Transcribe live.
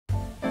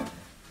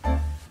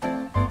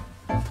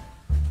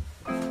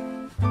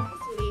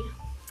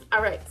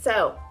All right,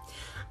 so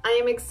I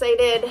am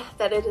excited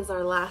that it is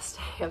our last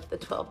day of the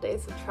 12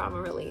 days of trauma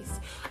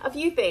release. A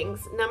few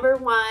things. Number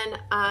one,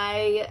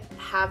 I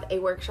have a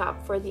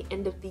workshop for the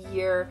end of the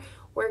year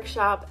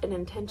workshop, an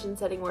intention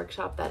setting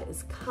workshop that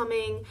is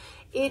coming.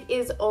 It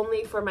is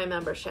only for my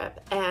membership.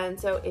 And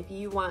so if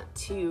you want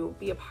to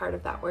be a part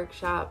of that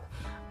workshop,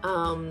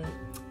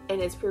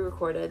 and it's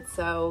pre-recorded,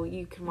 so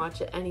you can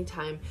watch it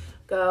anytime,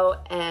 go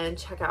and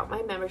check out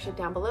my membership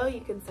down below.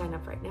 You can sign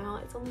up right now.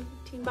 It's only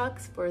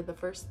 $15 for the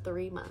first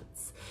 3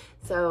 months.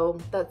 So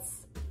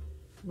that's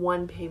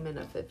one payment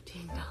of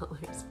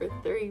 $15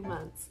 for 3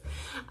 months.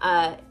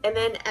 And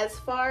then as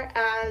far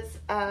as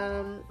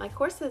my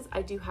courses,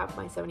 I do have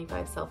my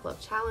 75 self-love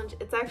challenge.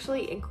 It's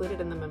actually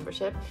included in the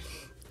membership.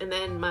 And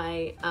then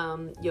my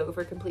yoga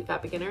for complete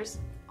fat beginners,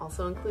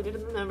 also included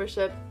in the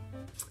membership.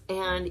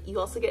 And you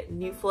also get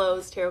new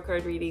flows, tarot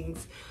card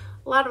readings,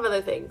 a lot of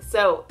other things.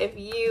 So if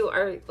you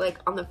are like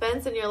on the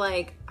fence and you're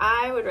like,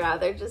 I would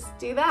rather just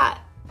do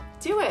that,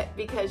 do it,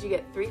 because you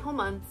get 3 whole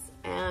months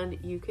and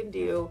you can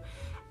do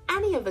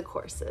any of the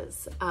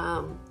courses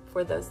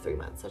for those 3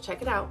 months. So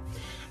check it out.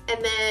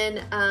 And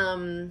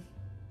then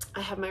I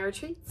have my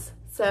retreats.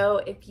 So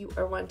if you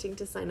are wanting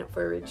to sign up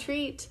for a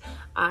retreat,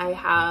 I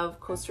have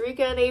Costa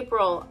Rica in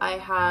April. I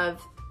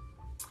have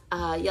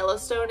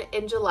Yellowstone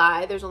in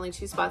July. There's only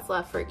 2 spots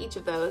left for each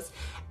of those.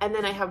 And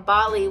then I have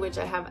Bali, which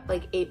I have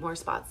like 8 more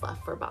spots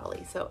left for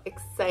Bali. So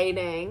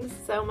exciting,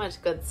 so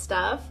much good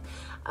stuff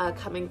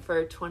coming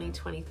for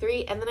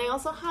 2023. And then I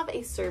also have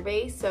a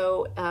survey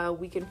so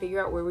we can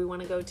figure out where we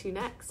want to go to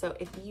next. So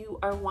if you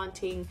are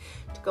wanting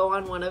to go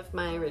on one of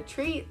my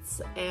retreats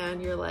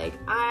and you're like,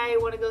 I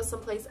want to go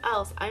someplace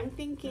else, I'm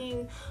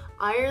thinking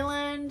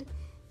Ireland,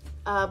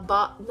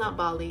 not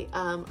Bali,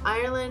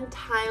 Ireland,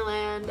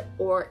 Thailand,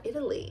 or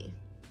Italy.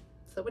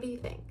 So what do you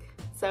think?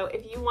 So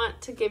if you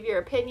want to give your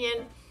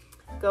opinion,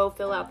 go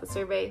fill out the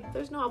survey.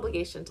 There's no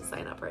obligation to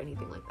sign up or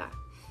anything like that.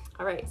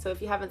 All right, so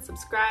if you haven't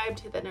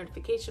subscribed, hit that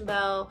notification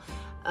bell,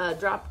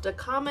 dropped a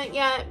comment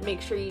yet,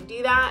 make sure you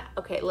do that.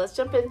 Okay, let's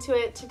jump into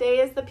it. Today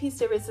is the piece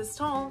de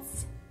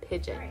resistance,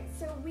 pigeon. All right,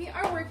 so we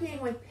are working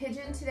with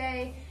pigeon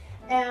today,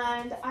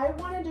 and I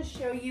wanted to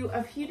show you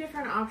a few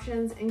different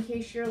options in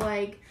case you're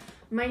like,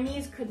 my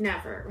knees could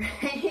never,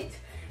 right?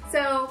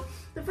 So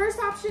the first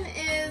option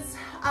is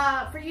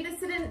for you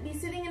to be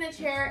sitting in a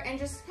chair and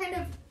just kind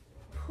of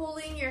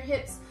pulling your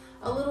hips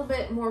a little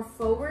bit more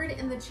forward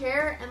in the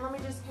chair. And let me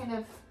just kind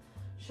of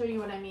show you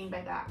what I mean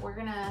by that. We're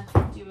gonna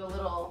do a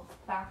little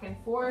back and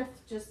forth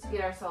just to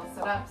get ourselves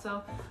set up.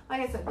 So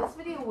like I said, this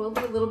video will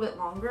be a little bit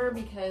longer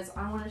because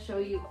I wanna show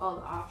you all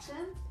the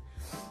options.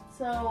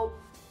 So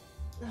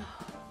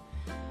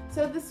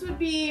this would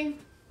be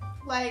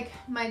like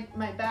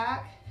my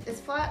back is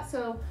flat,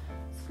 so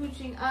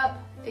scooching up,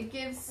 it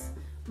gives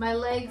my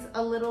legs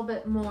a little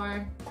bit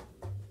more,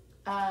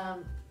 I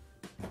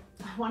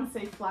want to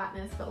say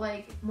flatness, but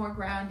like more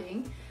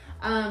grounding.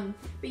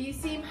 But you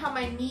see how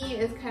my knee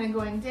is kind of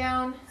going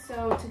down,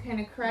 so to kind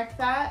of correct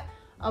that,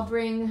 I'll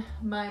bring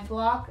my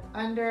block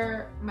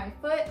under my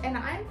foot, and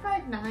I'm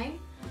 5'9",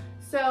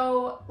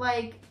 so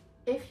like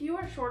if you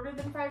are shorter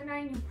than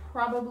 5'9", you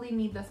probably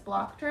need this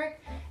block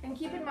trick. And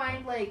keep in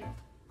mind, like,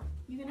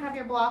 you can have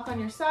your block on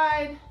your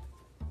side,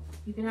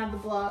 you can have the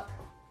block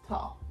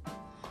tall,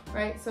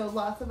 right? So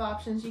lots of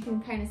options. You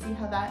can kind of see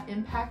how that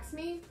impacts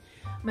me.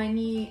 My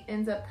knee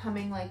ends up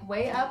coming like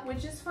way up,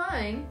 which is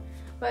fine,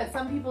 but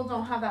some people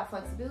don't have that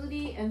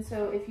flexibility. And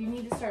so if you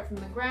need to start from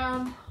the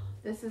ground,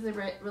 this is a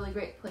really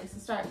great place to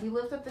start. We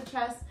lift up the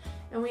chest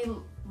and we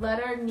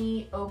let our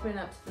knee open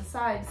up to the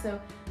side.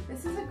 So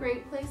this is a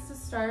great place to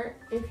start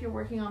if you're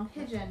working on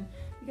pigeon,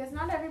 because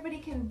not everybody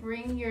can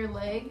bring your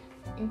leg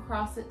and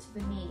cross it to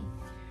the knee.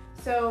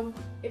 So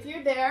if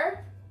you're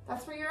there,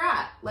 that's where you're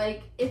at.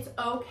 Like, it's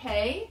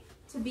okay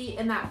to be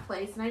in that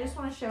place. And I just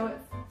want to show it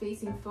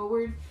facing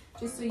forward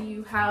just so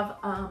you have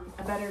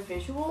a better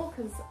visual,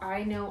 because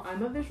I know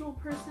I'm a visual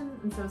person,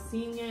 and so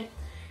seeing it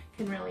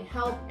can really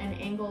help, and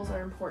angles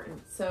are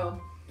important. So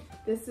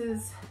this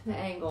is the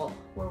angle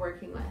we're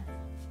working with.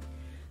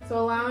 So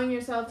allowing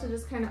yourself to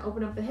just kind of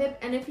open up the hip,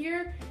 and if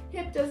your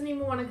hip doesn't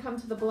even want to come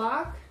to the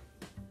block,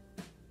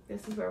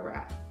 this is where we're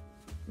at,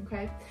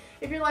 okay?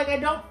 If you're like, I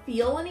don't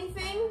feel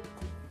anything,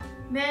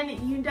 then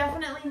you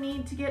definitely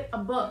need to get a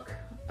book,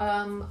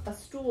 a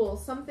stool,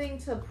 something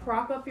to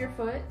prop up your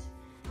foot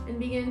and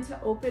begin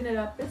to open it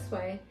up this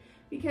way.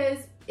 Because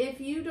if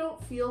you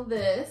don't feel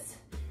this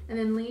and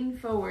then lean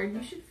forward,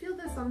 you should feel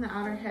this on the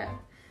outer hip.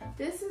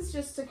 This is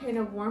just to kind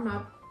of warm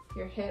up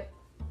your hip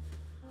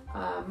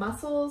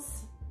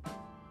muscles,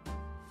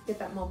 get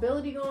that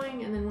mobility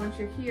going, and then once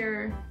you're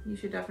here, you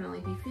should definitely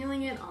be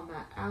feeling it on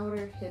that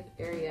outer hip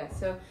area.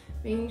 So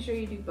making sure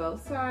you do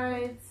both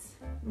sides,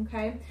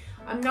 okay?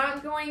 I'm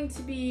not going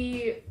to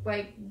be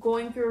like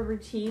going through a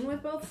routine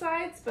with both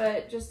sides,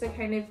 but just to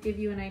kind of give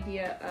you an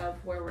idea of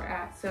where we're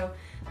at. So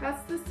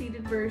that's the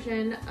seated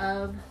version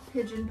of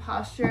pigeon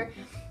posture.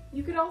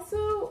 You could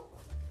also,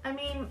 I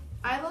mean,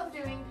 I love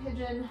doing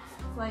pigeon,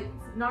 like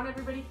not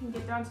everybody can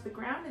get down to the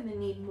ground and they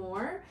need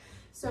more.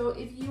 So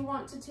if you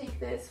want to take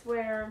this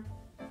where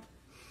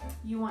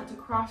you want to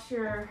cross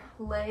your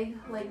leg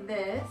like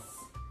this,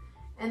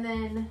 and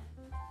then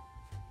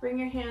bring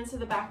your hands to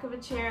the back of a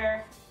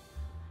chair,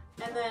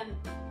 and then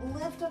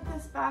lift up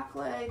this back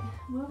leg,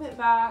 move it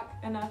back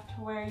enough to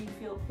where you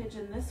feel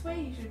pigeon this way.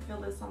 You should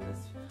feel this on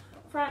this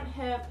front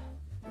hip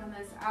and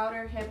this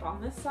outer hip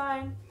on this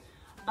side.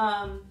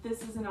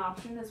 This is an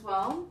option as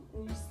well.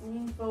 You just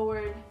lean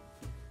forward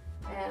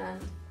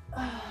and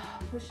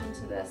push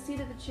into the seat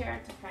of the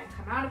chair to kind of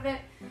come out of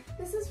it.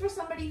 This is for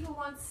somebody who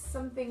wants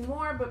something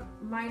more but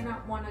might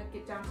not want to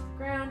get down to the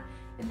ground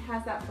and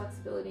has that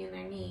flexibility in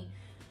their knee.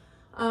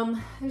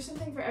 There's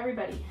something for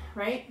everybody,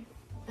 right?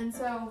 And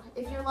so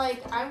if you're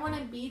like, I want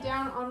to be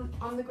down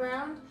on the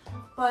ground,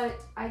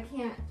 but I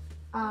can't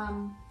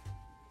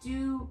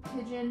do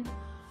pigeon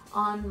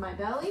on my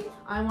belly,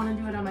 I want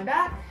to do it on my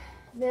back,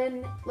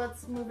 then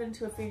let's move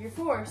into a figure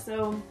four.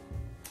 So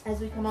as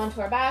we come onto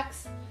our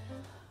backs,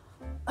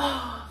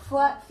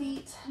 flat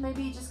feet,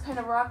 maybe just kind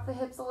of rock the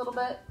hips a little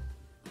bit,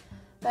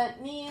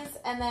 bent knees,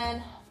 and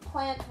then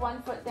plant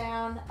one foot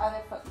down,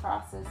 other foot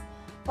crosses.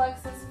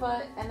 Flex this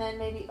foot, and then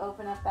maybe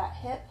open up that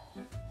hip.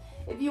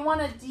 If you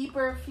want a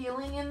deeper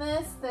feeling in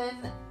this,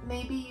 then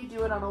maybe you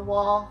do it on a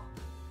wall.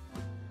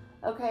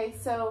 Okay,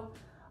 so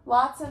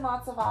lots and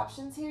lots of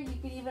options here. You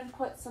could even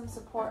put some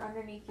support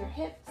underneath your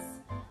hips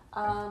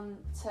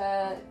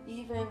to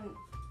even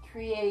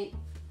create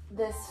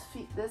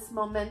this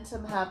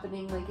momentum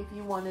happening, like if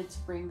you wanted to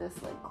bring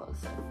this leg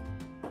closer.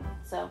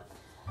 So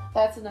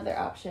that's another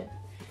option.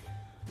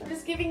 I'm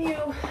just giving you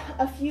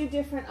a few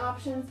different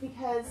options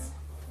because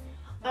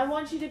I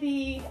want you to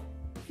be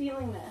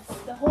feeling this.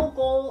 The whole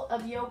goal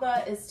of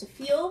yoga is to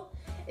feel.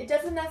 It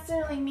doesn't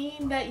necessarily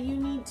mean that you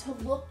need to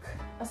look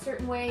a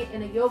certain way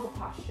in a yoga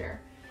posture.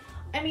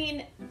 I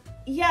mean,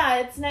 yeah,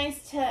 it's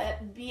nice to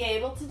be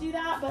able to do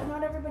that, but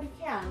not everybody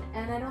can.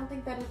 And I don't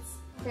think that it's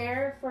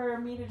fair for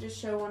me to just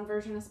show one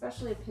version,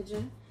 especially a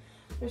pigeon.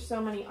 There's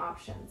so many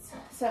options.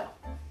 So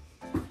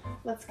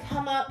let's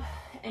come up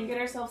and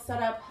get ourselves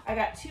set up. I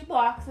got two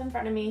blocks in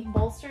front of me,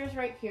 bolsters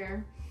right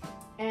here.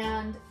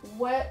 And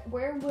where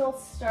we'll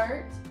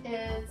start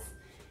is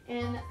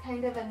in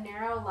kind of a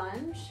narrow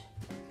lunge,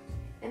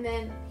 and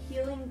then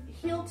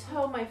heel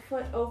toe my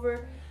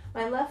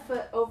left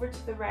foot over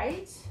to the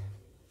right,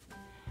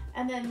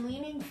 and then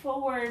leaning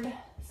forward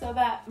so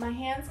that my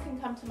hands can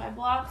come to my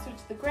blocks or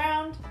to the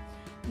ground,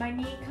 my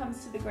knee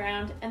comes to the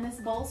ground, and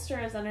this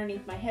bolster is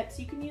underneath my hips.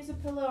 You can use a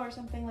pillow or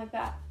something like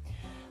that.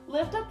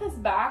 Lift up this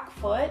back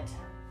foot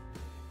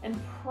and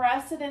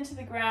press it into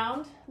the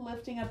ground,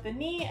 lifting up the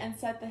knee, and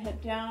set the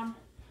hip down,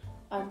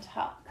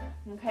 untuck.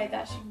 Okay,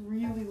 that should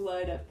really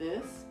light up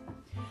this.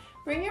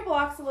 Bring your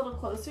blocks a little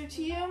closer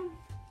to you,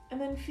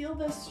 and then feel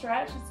this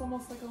stretch. It's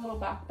almost like a little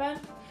back bend.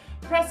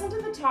 Press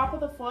into the top of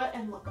the foot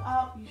and look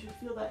up. You should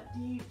feel that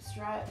deep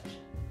stretch.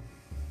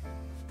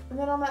 And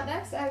then on that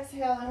next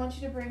exhale, I want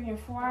you to bring your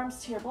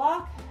forearms to your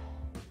block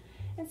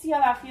and see how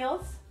that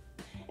feels.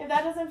 If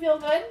that doesn't feel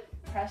good,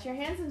 press your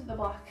hands into the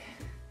block.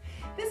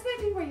 This might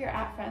be where you're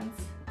at, friends.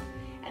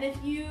 And if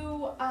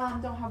you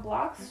don't have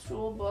blocks,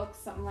 stool, books,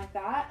 something like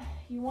that,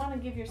 you want to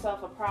give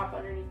yourself a prop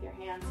underneath your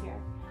hands here.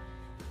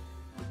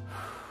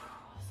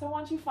 So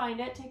once you find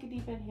it, take a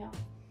deep inhale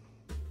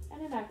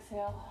and an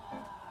exhale.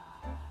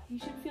 You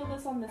should feel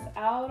this on this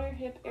outer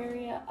hip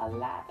area a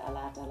lot, a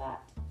lot, a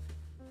lot.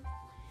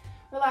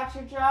 Relax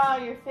your jaw,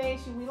 your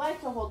face. We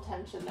like to hold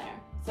tension there.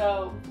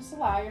 So just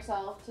allow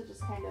yourself to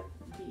just kind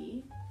of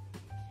be.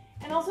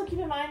 And also keep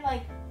in mind,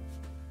 like,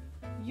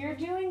 you're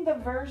doing the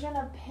version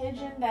of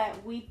pigeon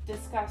that we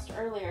discussed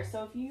earlier.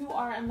 So if you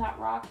are in that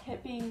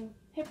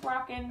hip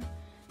rocking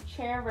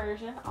chair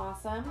version,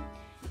 awesome.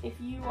 If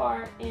you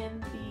are in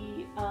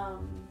the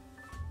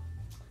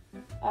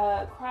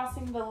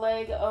crossing the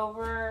leg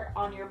over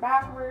on your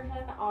back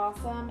version,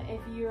 awesome.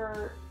 If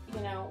you're,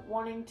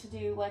 wanting to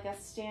do like a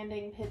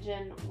standing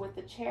pigeon with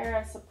the chair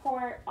as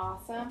support,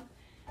 awesome.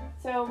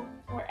 So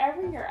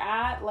wherever you're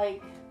at,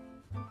 like,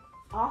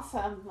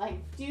 awesome, like,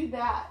 do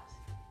that.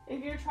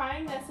 If you're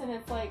trying this and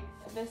it's like,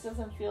 this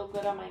doesn't feel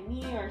good on my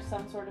knee or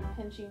some sort of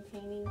pinching,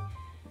 paining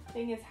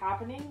thing is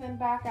happening, then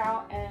back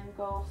out and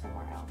go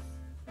somewhere else.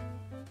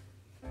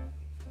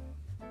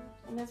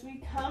 And as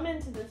we come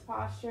into this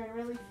posture and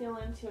really feel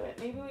into it,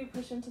 maybe we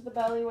push into the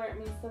belly where it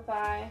meets the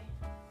thigh,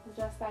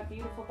 adjust that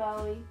beautiful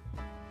belly.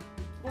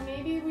 And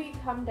maybe we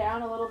come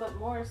down a little bit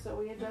more, so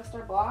we adjust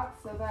our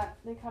blocks so that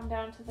they come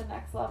down to the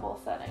next level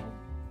setting.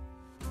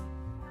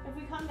 If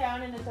we come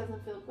down and it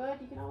doesn't feel good,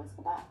 you can always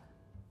go back.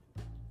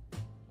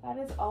 That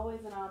is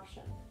always an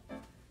option.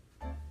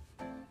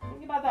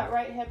 Think about that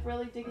right hip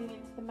really digging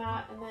into the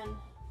mat, and then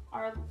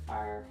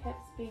our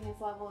hips being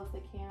as level as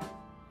they can.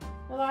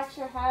 Relax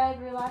your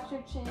head, relax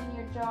your chin,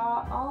 your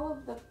jaw, all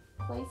of the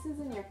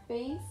places in your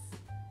face.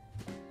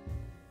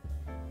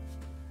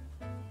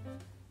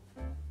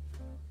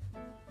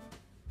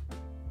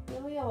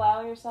 Really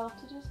allow yourself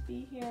to just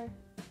be here.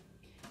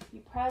 Be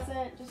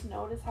present, just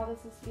notice how this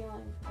is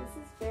feeling. This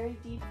is very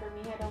deep for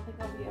me. I don't think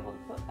I'll be able to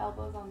put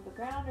elbows on the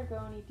ground or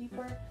go any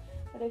deeper.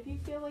 But if you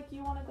feel like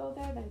you want to go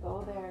there, then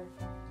go there.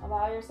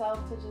 Allow yourself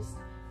to just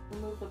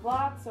remove the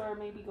blocks or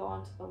maybe go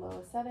on to the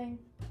lowest setting.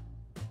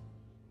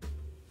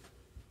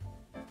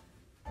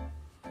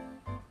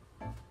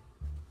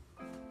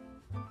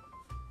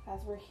 As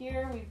we're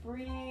here, we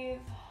breathe.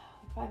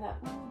 We find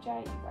that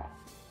ujjayi breath.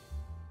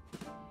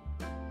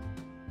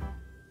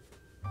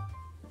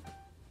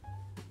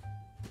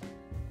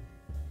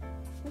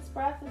 This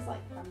breath is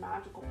like a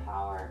magical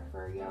power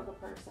for a yoga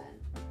person.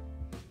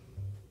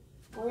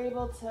 We're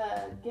able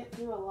to get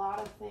through a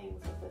lot of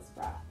things with this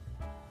breath.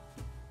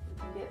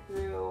 We can get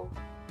through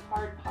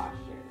hard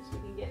postures. We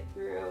can get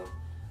through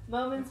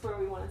moments where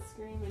we want to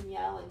scream and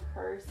yell and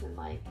curse and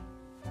like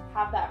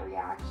have that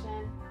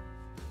reaction.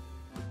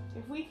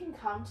 If we can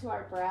come to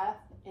our breath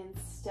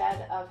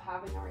instead of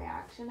having a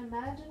reaction,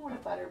 imagine what a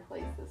better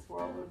place this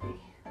world would be.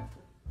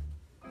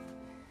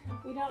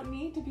 We don't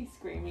need to be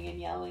screaming and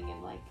yelling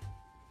and like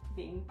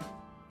being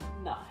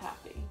not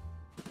happy.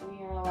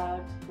 We are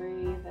allowed to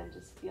breathe and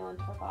just feel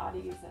into our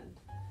bodies and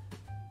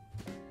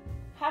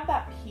have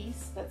that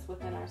peace that's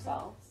within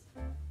ourselves.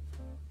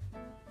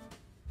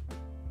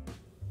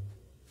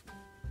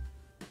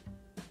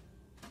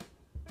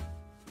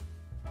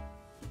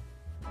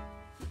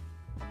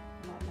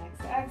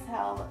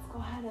 Exhale, let's go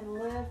ahead and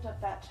lift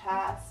up that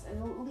chest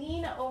and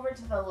lean over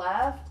to the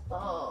left.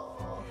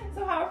 Oh.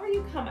 So however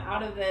you come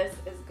out of this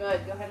is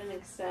good. Go ahead and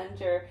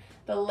extend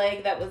the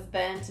leg that was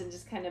bent and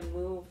just kind of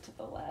move to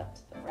the left,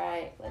 to the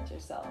right. Let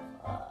yourself.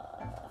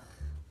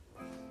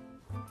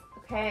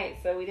 Okay,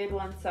 so we did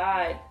one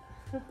side.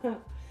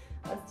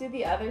 Let's do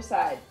the other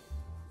side.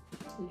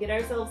 We get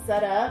ourselves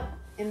set up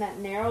in that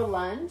narrow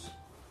lunge,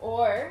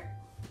 or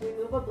we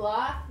move a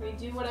block. We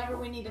do whatever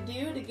we need to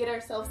do to get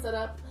ourselves set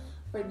up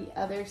for the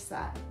other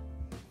side.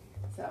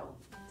 So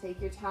take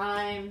your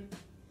time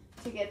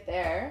to get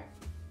there.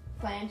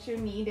 Plant your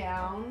knee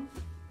down.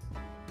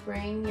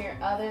 Bring your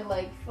other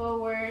leg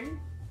forward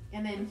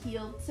and then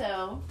heel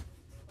toe.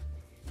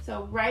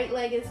 So right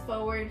leg is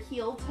forward,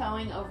 heel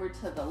toeing over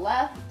to the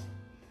left,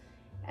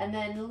 and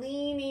then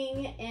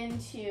leaning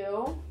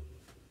into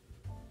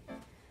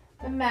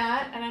the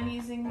mat, and I'm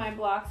using my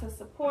blocks as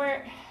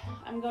support.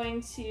 I'm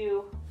going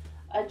to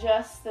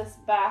adjust this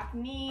back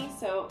knee,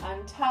 so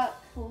untuck,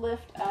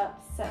 lift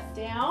up, set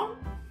down.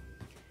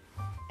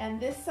 And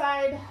this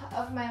side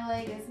of my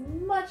leg is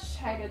much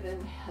tighter than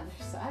the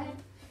other side.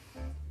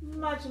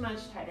 Much,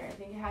 much tighter. I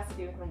think it has to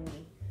do with my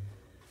knee.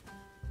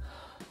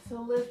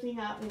 So lifting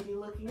up, maybe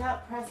looking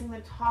up, pressing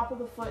the top of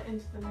the foot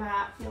into the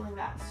mat, feeling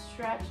that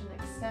stretch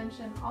and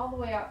extension all the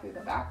way out through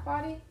the back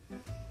body.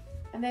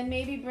 And then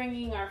maybe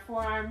bringing our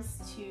forearms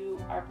to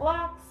our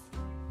blocks.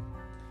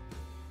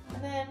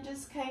 And then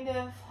just kind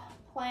of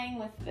playing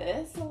with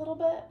this a little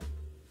bit.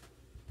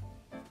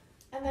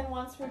 And then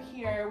once we're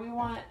here, we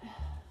want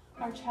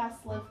our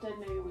chest lifted.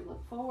 Maybe we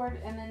look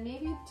forward and then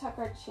maybe tuck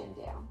our chin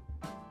down.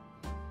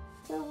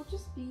 So we'll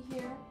just be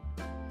here,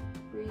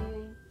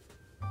 breathing,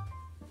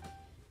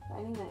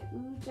 finding that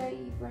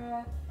ujjayi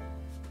breath.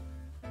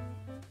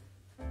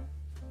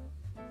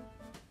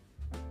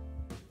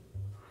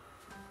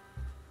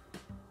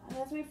 And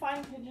as we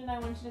find pigeon, I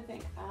want you to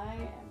think, I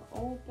am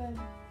open,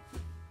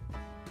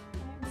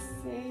 I'm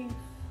safe,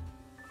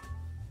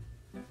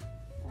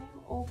 I'm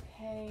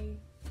okay,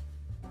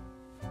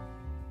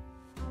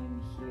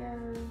 I'm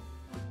here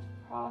to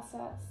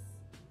process,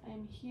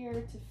 I'm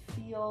here to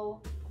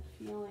feel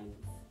the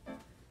feelings,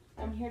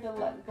 I'm here to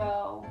let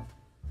go.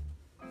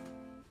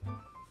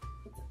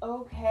 It's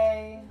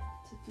okay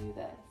to do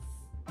this.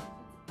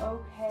 It's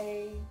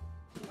okay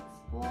to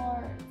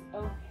explore. It's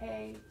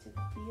okay to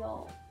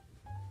feel.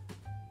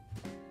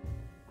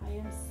 I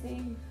am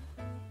safe.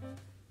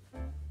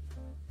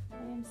 I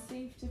am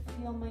safe to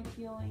feel my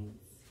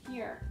feelings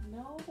here.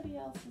 Nobody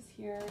else is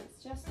here.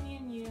 It's just me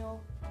and you.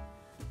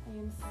 I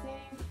am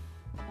safe.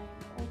 I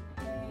am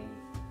okay.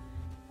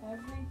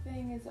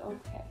 Everything is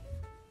okay.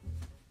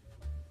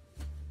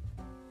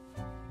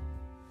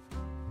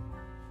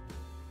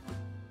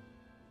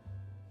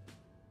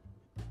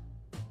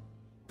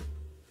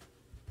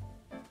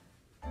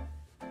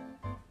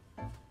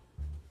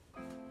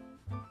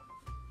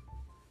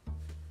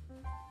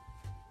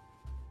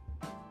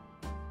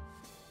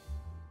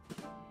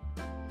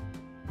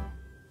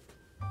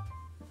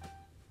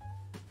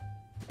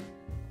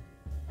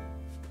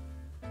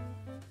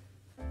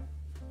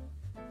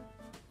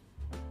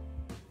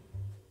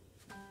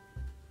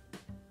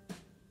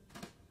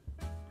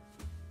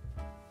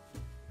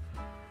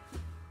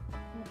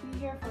 Be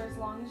here for as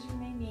long as you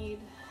may need.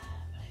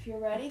 If you're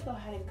ready, go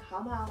ahead and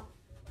come out.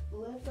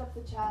 Lift up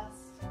the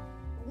chest.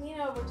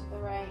 Lean over to the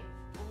right.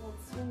 And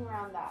let's swing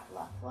around that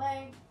left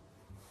leg.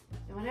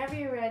 And whenever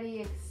you're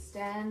ready,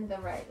 extend the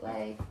right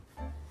leg.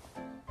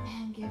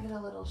 And give it a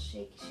little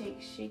shake,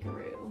 shake,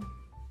 shakeroo.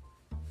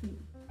 And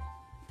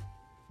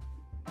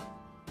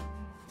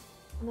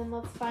then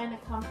let's find a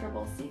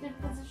comfortable seated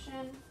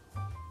position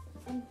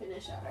and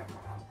finish out our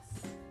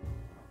practice.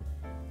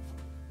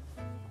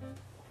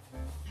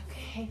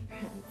 Okay,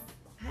 friends,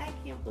 I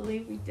can't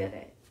believe we did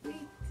it. We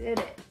did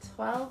it.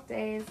 12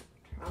 days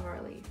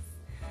trauma release.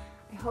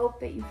 I hope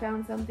that you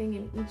found something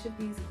in each of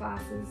these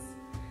classes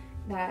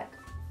that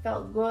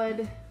felt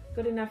good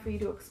enough for you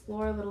to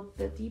explore a little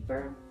bit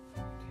deeper.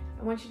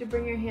 I want you to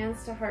bring your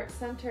hands to heart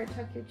center,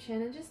 tuck your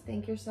chin, and just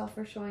thank yourself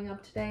for showing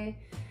up today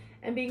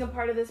and being a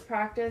part of this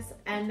practice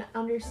and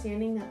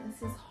understanding that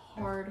this is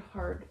hard,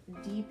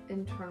 deep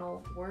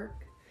internal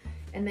work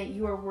and that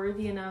you are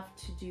worthy enough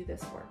to do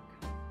this work.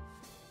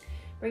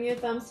 Bring your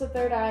thumbs to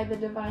third eye. The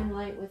divine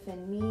light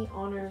within me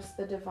honors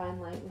the divine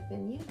light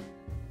within you.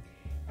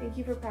 Thank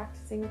you for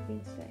practicing with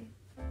me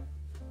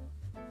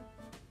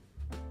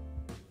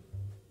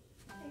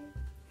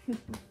today.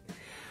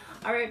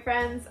 All right,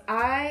 friends,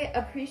 I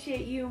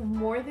appreciate you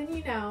more than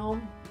you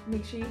know.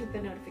 Make sure you hit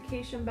the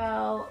notification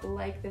bell,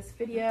 like this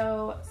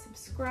video,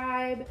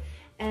 subscribe,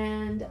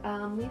 and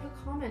leave a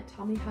comment.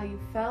 Tell me how you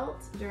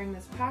felt during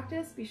this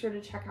practice. Be sure to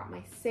check out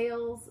my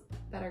sales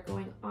that are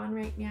going on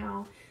right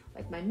now,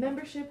 like my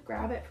membership,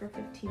 grab it for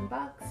 15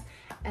 bucks.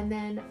 And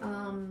then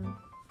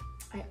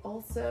I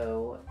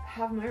also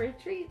have my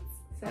retreats.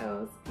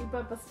 So scoop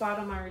up a spot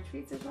on my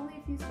retreats. There's only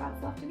a few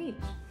spots left in each.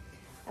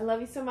 I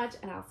love you so much,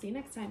 and I'll see you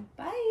next time.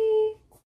 Bye.